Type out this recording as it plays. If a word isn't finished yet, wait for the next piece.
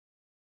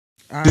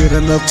Did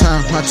enough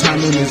time, my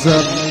timing is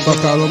up.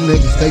 Fuck all them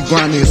niggas, they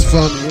grimy as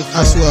fuck.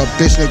 I swear a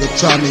bitch nigga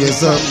try me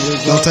is up.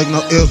 Don't take no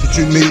L's, but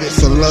you need it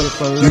for luck.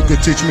 You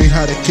could teach me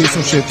how to keep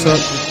some shit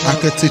tucked. I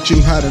could teach you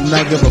how to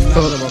not give a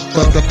fuck.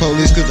 Fuck the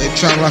police cause they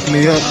try to lock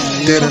me up.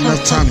 Did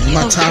enough time,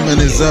 my timing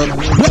is up.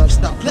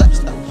 Stop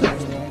entertainment.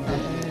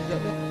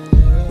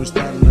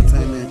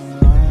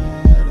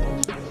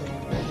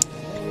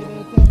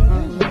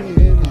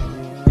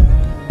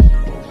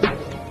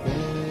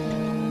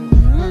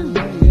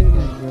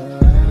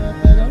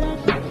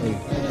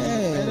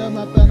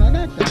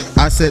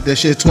 I said that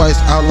shit twice,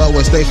 outlaw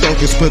and stay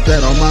focused, put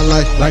that on my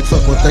life. Like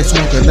fuck what they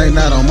smoking, they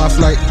not on my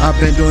flight. I've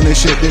been doing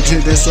this shit,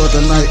 this sort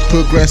of night.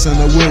 Put grass in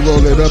the wood, roll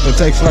it up and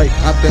take flight.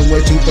 I've been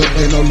way too up,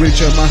 ain't no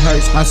reach at my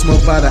heights. I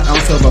smoke by the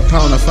ounce of a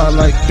pound if I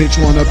like.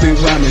 Bitch wanna be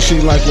rhyming, she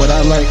like what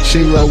I like.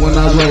 She roll when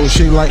I roll,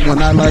 she like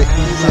when I like.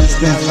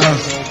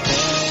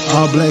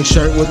 All black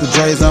shirt with the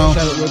J's on,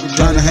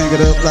 trying to hang it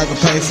up like a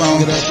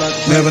payphone.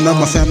 Never know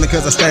my family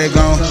cause I stay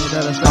gone.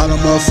 All them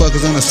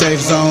motherfuckers in the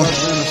safe zone.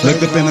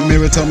 Looked up in the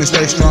mirror, told me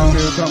stay strong.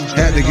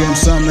 Had to give them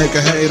something they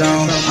could hate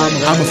on.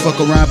 I'ma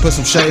fuck around, put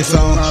some shades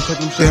on.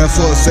 There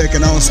for a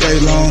second, I don't stay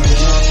long.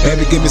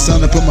 Baby, give me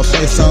something to put my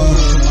face on.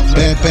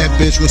 Bad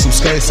bitch with some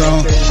skates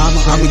on.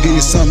 I'ma give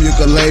you something you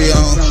can lay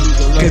on.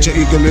 Get your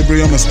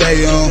equilibrium and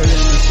stay on.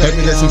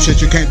 Baby, that's some shit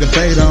you can't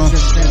debate on.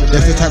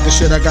 That's the type of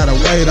shit I gotta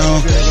wait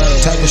on.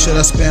 Type of shit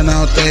I spend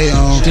all day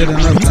on. Did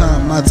enough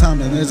time, my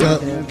timing is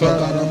up.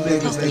 Fuck all them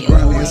niggas, they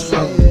grimy as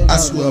fuck. I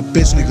swear a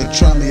bitch nigga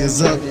try me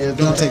is up.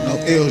 Don't take no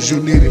L's,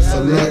 you need it for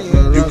luck.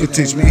 You could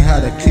teach me how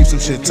to keep some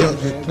shit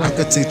tucked. I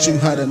could teach you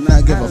how to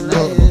not give a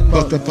fuck.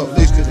 Fuck the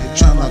police cause they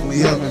tryna lock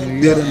me up.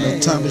 Did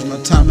enough time, bitch, my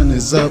timing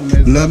is up.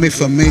 Love me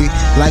for me,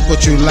 like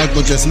what you like,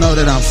 but just know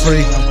that I'm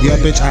free. Yeah,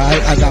 bitch,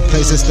 I got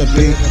places to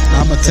be.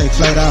 I'ma take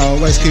flight, I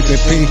always keep it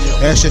P.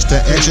 Ashes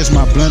to ashes,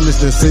 my blunt is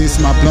deceased.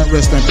 My blunt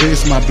rest in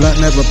peace, my blunt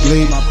never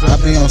bleed. I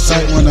be on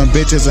sight when them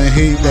bitches in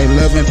heat. They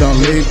love and don't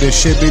leave, this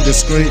shit be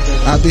discreet.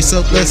 I be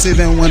so blessed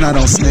even when I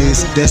don't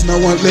sneeze. There's no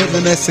one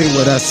living that see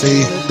what I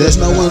see. There's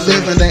no one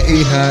living that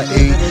eat how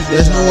I eat.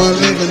 There's no one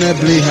living that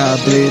bleed how I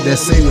bleed. That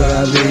see what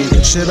I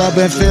lead. Shit I've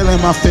been feeling,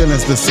 my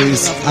feelings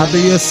deceased. I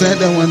be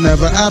ascending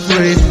whenever I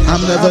breathe.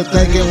 I'm never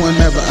thinking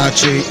whenever I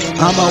cheat.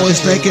 I'm always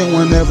thinking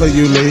whenever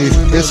you leave.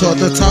 It's hard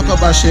to talk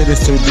about shit,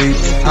 it's too deep.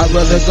 I'd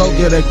rather go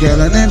get a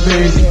gallon and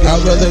be.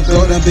 I'd rather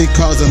go than be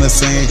causing a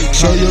scene.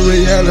 Show you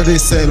reality,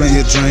 selling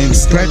your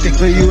dreams.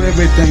 Practically you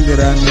everything that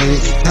I need.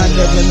 I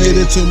never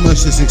needed too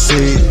much to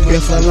succeed.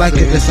 If I like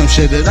it, there's some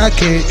shit that I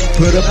can't.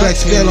 Put a black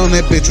scale on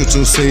that bitch with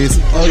 2 C's.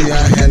 Oh yeah,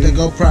 I had to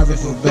go private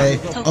for Bay.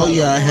 Oh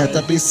yeah, I had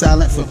to be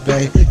silent for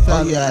Bay.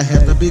 Oh yeah, I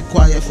had to be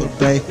quiet for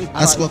Bay.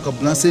 I smoke a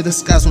blunt, see the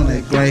skies when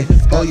they gray.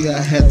 Oh yeah,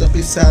 I had to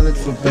be silent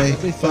for Bay.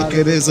 Fuck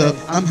it is up,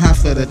 I'm high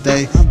for the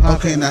day.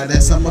 Okay, now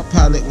that's how my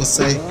pilot would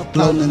say.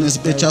 Blowing this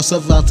bitch, I'll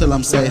survive till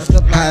I'm safe.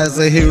 High as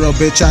a hero,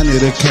 bitch, I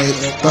need a cape.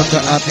 Fuck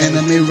a op,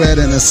 enemy red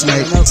and a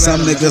snake.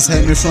 Some niggas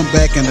hate me from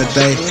back in the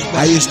day.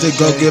 I used to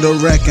go get a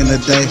rack in the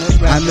day.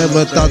 I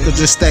never thought to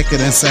just stack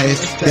it and save.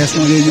 That's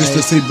when you used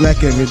to see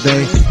black every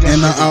day.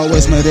 And I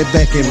always made it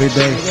back every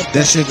day.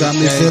 That shit got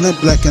me feeling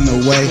black in the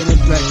way.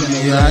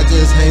 Yeah, I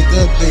just hate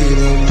to be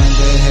the one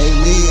that hate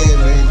me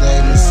every day.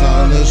 This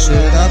all the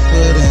shit I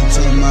put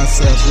into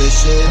myself.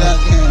 This shit I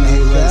can't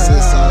erase.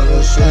 It's all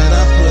the shit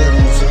I put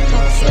into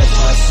myself.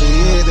 I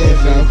see it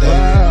every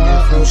day.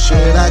 Some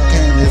shit I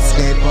can't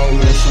escape.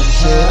 Oh, it's some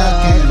shit I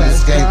can't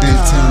escape.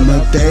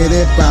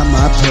 Intimidated by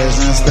my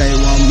presence, they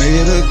want me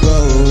to go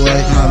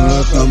away. I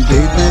look them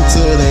deep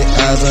into their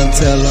eyes and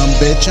tell them,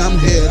 bitch, I'm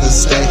here to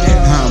stay.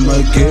 I'ma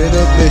get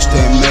a bitch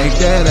that make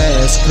that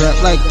ass clap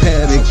like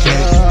patty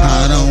cake.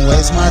 I don't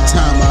waste my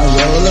time, I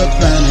roll a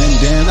blunt and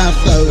then I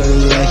float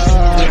away.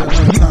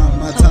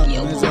 My time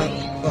is up.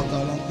 Fuck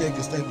all them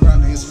niggas, they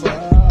grimy as fuck.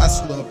 I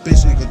swear a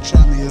bitch nigga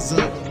try me is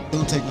up.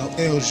 Don't take no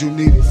L's, you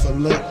need it for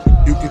luck.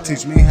 You can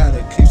teach me how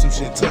to keep some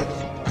shit tucked.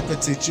 I can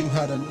teach you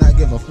how to not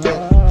give a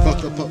fuck. Fuck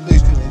the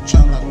police cause they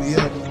tryna lock me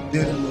up.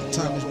 Did enough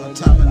time, my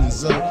timing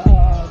is up.